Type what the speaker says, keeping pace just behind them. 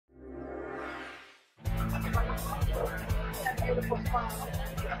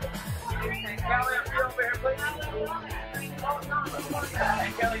Kelly, up here over here, please.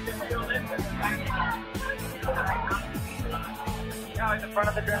 Hey, Kelly, just feel this. Now in the front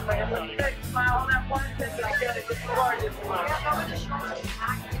of the dress, like a big smile on that one. Kelly, just gorgeous smile.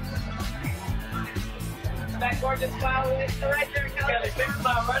 That gorgeous smile is right there, Kelly. Big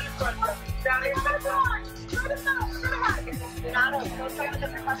smile right in front of you. Down here, big smile.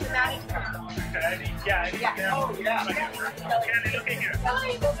 Yeah. Oh, yeah. Kelly, looking here.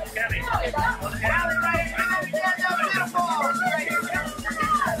 Kelly. Kelly, right here. Beautiful. Right here, Kelly.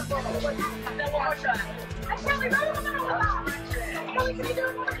 One more shot. Kelly, right in the middle of Kelly, can you do it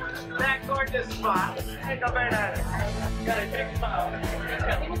one more time? That gorgeous smile. Hey, go right at it. Got a big smile.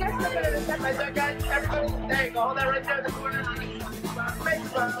 Can you guys look at it right there, guys? Everybody, there you go. Hold that right there in the corner. Big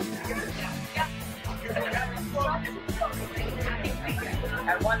smile.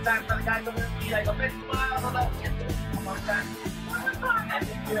 At one time for the guys over there, like a big smile. Hold up. One more time. And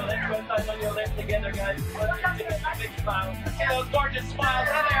just feel it. Both sides on your lips together, guys. Big smile. See those gorgeous smiles.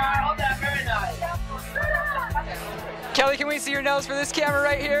 There they are. Hold that. Very nice. Kelly, can we see your nails for this camera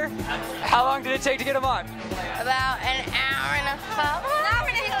right here? How long did it take to get them on? About an hour and a half.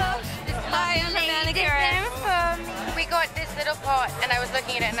 Hi, I'm a manicurist. We got this little pot, and I was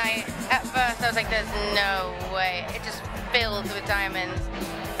looking at it, and at first I was like, "There's no way!" It just filled with diamonds,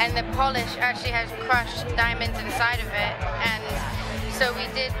 and the polish actually has crushed diamonds inside of it, and so we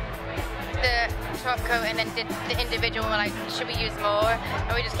did the top coat and then did the individual, like, should we use more?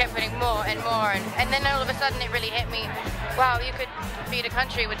 And we just kept putting more and more, and then all of a sudden it really hit me, wow, you could feed a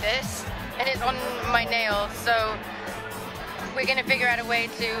country with this, and it's on my nails, so we're going to figure out a way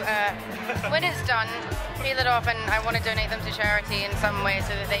to, when it's done, peel it off, and I want to donate them to charity in some way so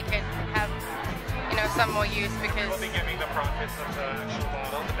that they could have, you know, some more use, because we'll be giving the profits of the actual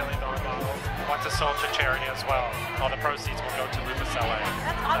bottle, the $1 million bottle, once it's sold to charity as well. All the proceeds will go to Lupus LA.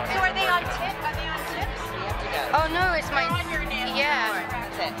 That's awesome. So are they on tip? Are they on tips? oh no, it's my, On your nail. yeah,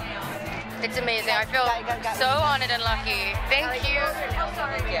 That's it. it's amazing. I feel so honored and lucky. Thank you. Oh,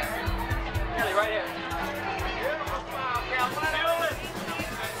 sorry.